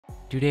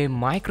Today,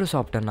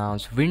 Microsoft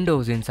announced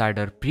Windows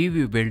Insider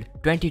Preview Build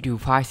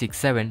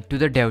 22567 to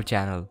the dev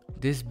channel.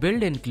 This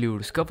build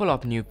includes couple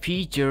of new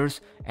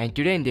features, and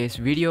today in this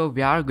video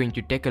we are going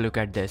to take a look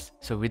at this.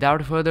 So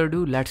without further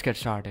ado, let's get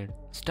started.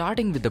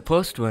 Starting with the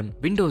first one,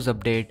 Windows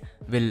Update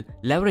will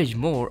leverage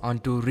more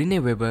onto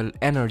renewable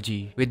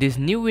energy. With this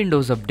new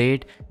Windows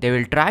Update, they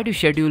will try to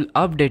schedule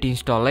update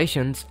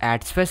installations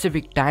at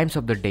specific times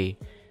of the day.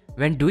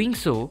 When doing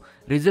so,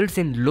 results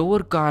in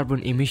lower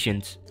carbon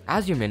emissions.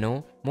 As you may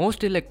know,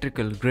 most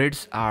electrical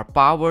grids are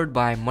powered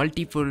by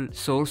multiple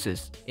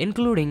sources,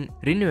 including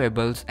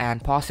renewables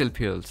and fossil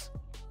fuels.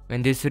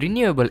 When these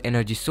renewable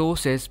energy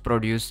sources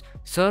produce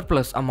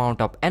surplus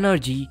amount of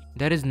energy,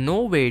 there is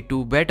no way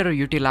to better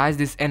utilize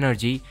this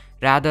energy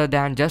rather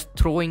than just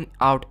throwing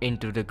out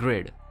into the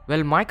grid.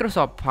 Well,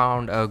 Microsoft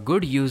found a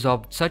good use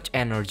of such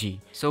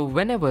energy. So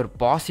whenever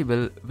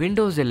possible,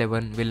 Windows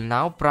 11 will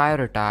now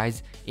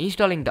prioritize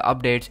installing the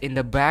updates in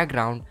the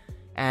background,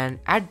 and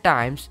at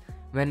times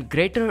when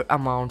greater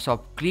amounts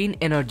of clean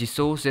energy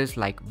sources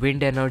like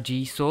wind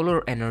energy,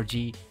 solar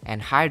energy,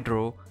 and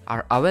hydro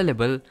are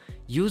available,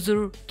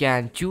 user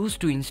can choose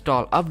to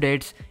install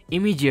updates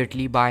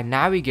immediately by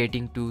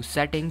navigating to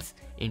Settings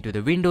into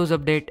the Windows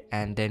Update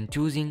and then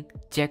choosing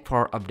Check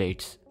for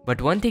Updates.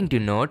 But one thing to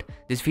note,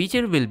 this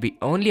feature will be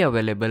only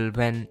available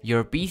when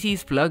your PC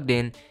is plugged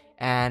in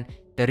and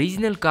the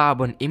regional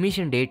carbon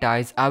emission data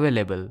is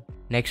available.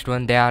 Next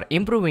one, they are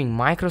improving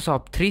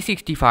Microsoft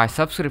 365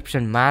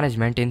 subscription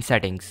management in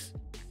settings.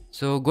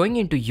 So going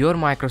into your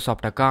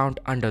Microsoft account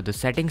under the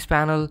settings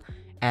panel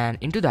and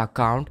into the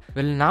account,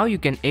 well, now you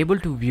can able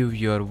to view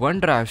your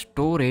OneDrive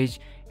storage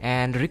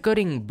and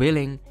recurring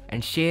billing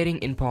and sharing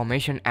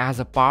information as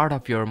a part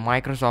of your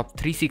Microsoft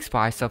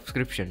 365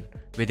 subscription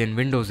within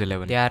Windows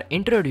 11. They are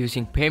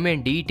introducing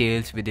payment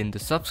details within the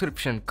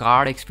subscription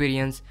card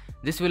experience.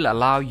 This will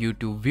allow you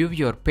to view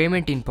your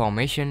payment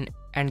information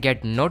and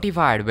get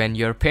notified when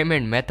your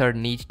payment method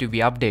needs to be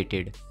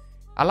updated,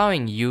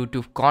 allowing you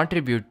to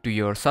contribute to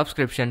your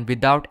subscription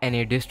without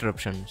any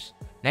disruptions.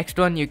 Next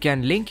one, you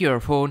can link your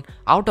phone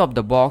out of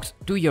the box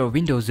to your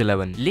Windows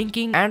 11.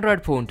 Linking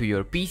Android phone to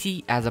your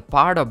PC as a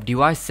part of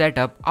device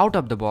setup out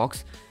of the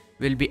box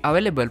will be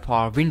available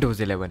for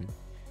Windows 11.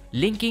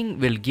 Linking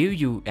will give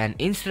you an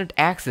instant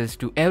access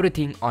to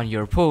everything on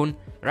your phone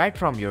right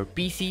from your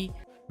PC,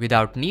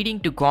 without needing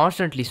to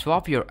constantly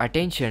swap your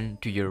attention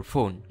to your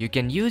phone. You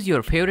can use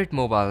your favorite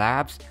mobile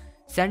apps,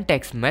 send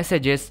text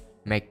messages,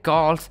 make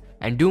calls,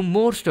 and do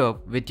more stuff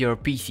with your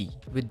PC.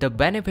 With the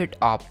benefit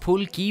of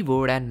full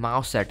keyboard and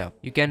mouse setup,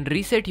 you can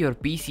reset your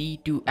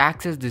PC to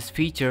access this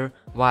feature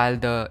while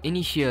the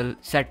initial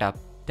setup.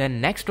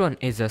 Then next one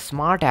is a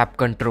Smart App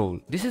Control.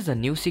 This is a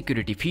new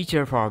security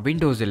feature for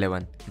Windows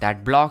 11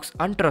 that blocks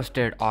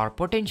untrusted or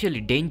potentially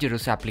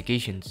dangerous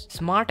applications.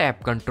 Smart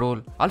App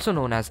Control, also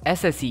known as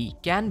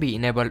SSE, can be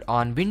enabled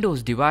on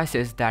Windows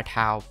devices that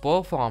have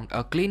performed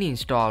a clean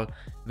install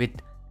with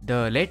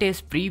the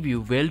latest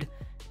preview build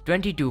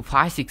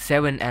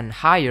 22567 and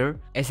higher.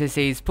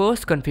 SSA is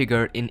first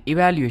configured in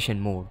evaluation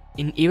mode.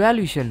 In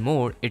evaluation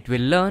mode, it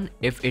will learn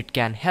if it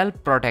can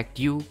help protect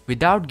you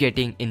without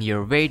getting in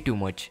your way too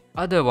much.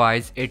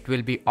 Otherwise, it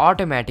will be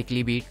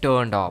automatically be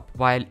turned off.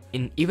 While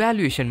in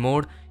evaluation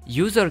mode,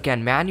 user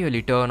can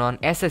manually turn on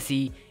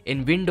SSE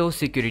in Windows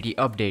Security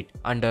Update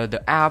under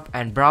the App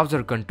and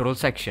Browser Control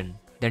section.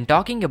 Then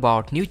talking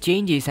about new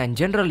changes and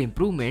general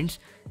improvements,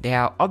 they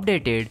have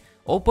updated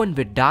Open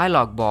with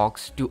dialog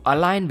box to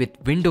align with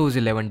Windows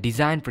 11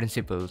 design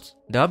principles.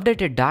 The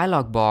updated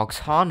dialog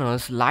box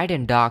honors light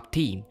and dark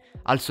theme.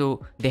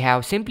 Also, they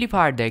have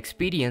simplified the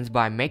experience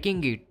by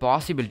making it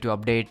possible to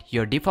update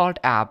your default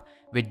app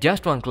with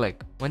just one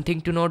click. One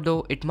thing to note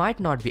though, it might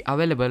not be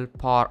available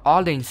for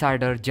all the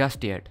insider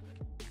just yet.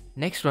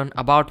 Next one,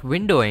 about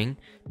windowing,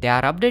 they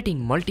are updating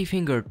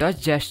multi-finger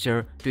touch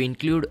gesture to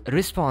include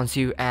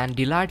responsive and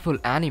delightful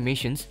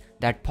animations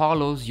that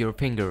follows your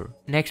finger.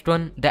 Next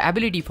one, the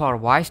ability for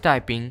voice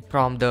typing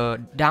from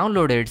the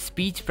downloaded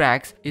speech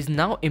packs is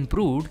now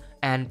improved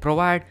and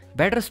provide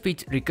better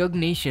speech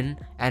recognition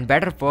and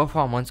better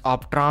performance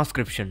of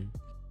transcription.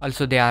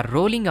 Also, they are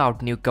rolling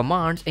out new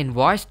commands in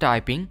voice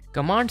typing.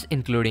 Commands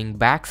including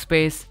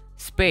backspace,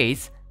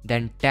 space,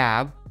 then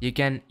tab you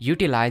can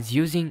utilize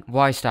using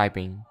voice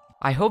typing.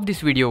 I hope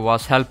this video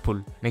was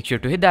helpful. Make sure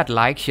to hit that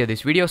like, share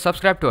this video,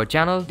 subscribe to our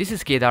channel. This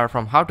is Kedar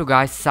from How To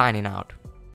Guys signing out.